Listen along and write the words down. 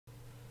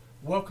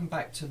Welcome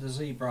back to the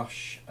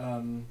Zbrush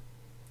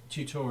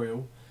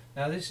tutorial.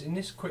 Now in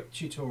this quick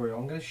tutorial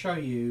I'm going to show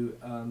you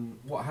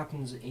what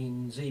happens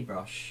in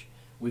Zbrush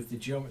with the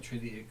geometry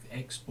that you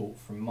export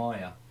from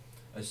Maya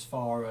as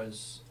far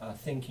as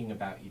thinking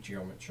about your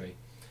geometry.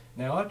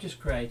 Now I've just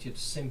created a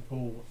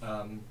simple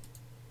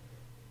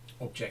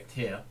object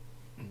here,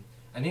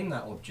 and in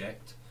that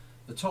object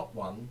the top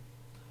one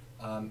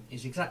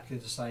is exactly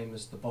the same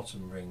as the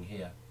bottom ring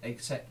here,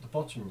 except the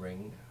bottom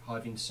ring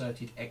I've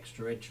inserted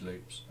extra edge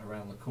loops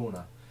around the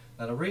corner.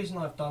 Now the reason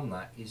I've done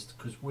that is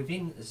because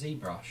within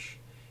Zbrush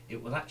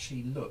it will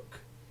actually look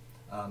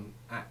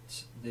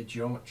at the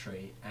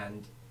geometry,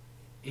 and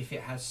if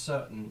it has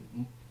a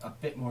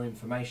bit more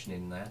information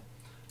in there,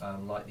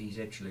 like these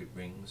edge loop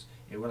rings,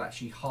 it will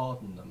actually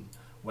harden them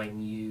when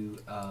you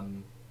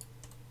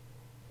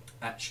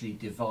actually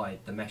divide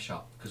the mesh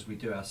up, because we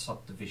do our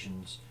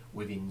subdivisions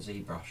within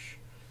Zbrush.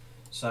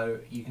 So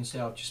you can see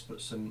I've just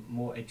put some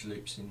more edge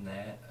loops in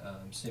there,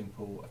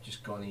 simple. I've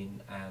just gone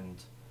in and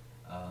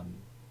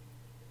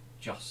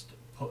just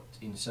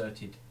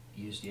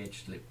used the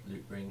edge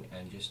loop ring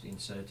and just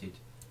inserted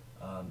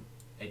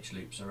edge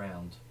loops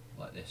around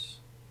like this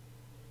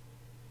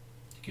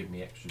to give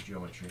me extra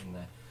geometry in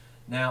there.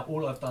 Now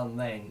all I've done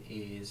then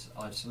is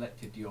I've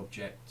selected the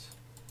object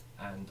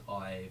and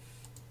I've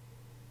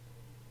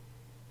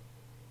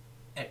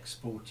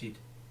exported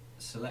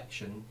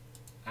selection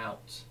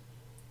out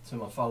to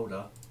my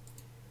folder,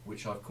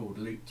 which I've called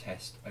loop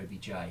test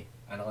obj,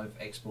 and I've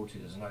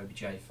exported it as an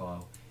obj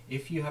file.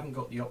 If you haven't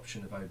got the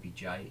option of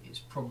obj, it's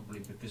probably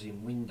because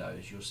in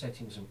Windows your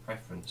settings and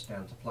preference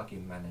down to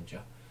plugin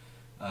manager,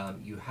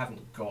 you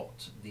haven't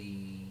got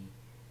the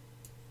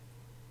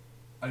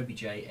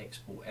obj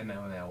export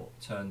MLL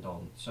turned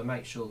on, so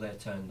make sure they're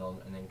turned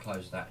on and then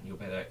close that and you'll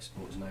be able to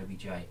export as an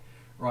obj.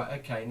 Right,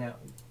 okay, now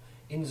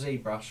in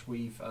Zbrush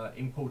we've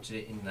imported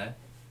it in there,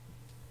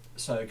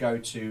 so go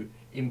to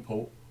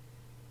import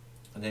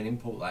and then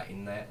import that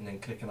in there and then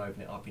click and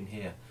open it up in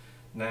here.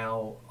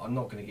 Now I'm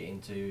not going to get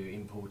into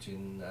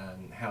importing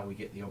how we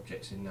get the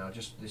objects in now,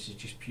 this is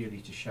just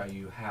purely to show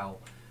you how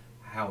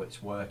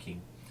it's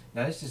working.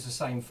 Now this is the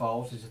same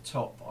file as the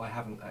top. I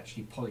haven't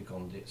actually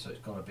polygoned it, so it's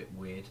gone a bit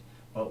weird,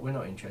 but we're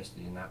not interested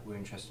in that. We're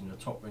interested in the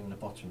top ring and the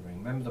bottom ring.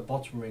 Remember, the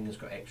bottom ring has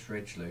got extra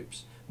edge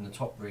loops and the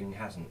top ring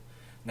hasn't.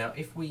 Now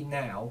if we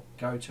now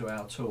go to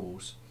our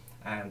tools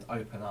and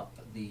open up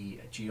the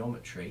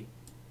geometry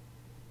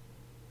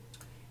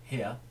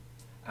here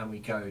and we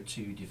go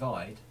to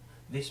divide,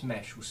 this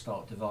mesh will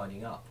start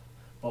dividing up,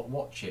 but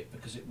watch it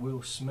because it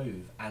will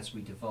smooth as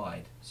we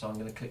divide. So I'm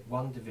going to click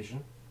one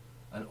division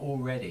and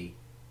already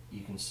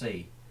you can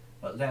see,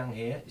 but down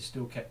here it's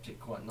still kept it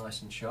quite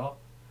nice and sharp,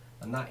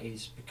 and that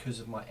is because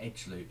of my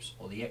edge loops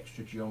or the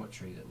extra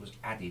geometry that was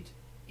added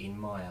in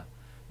Maya.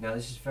 Now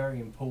this is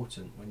very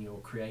important when you're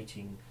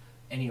creating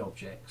any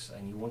objects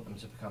and you want them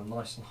to become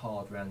nice and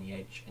hard around the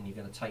edge, and you're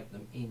going to take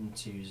them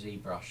into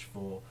Zbrush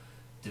for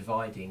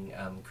dividing,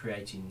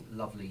 creating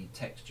lovely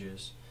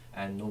textures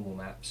and normal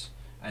maps,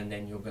 and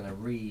then you're going to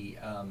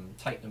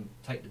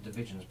take the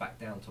divisions back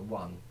down to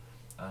 1.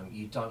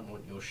 You don't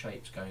want your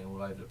shapes going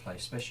all over the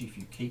place, especially if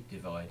you keep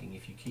dividing.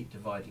 If you keep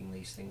dividing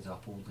these things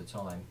up all the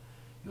time,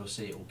 you'll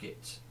see it will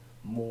get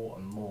more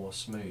and more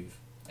smooth,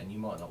 and you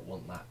might not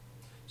want that.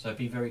 So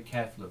be very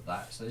careful of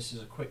that. So this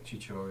is a quick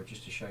tutorial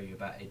just to show you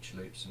about edge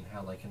loops and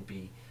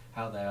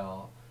how they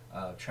are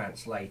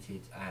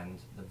translated and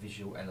the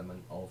visual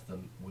element of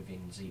them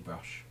within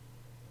Zbrush.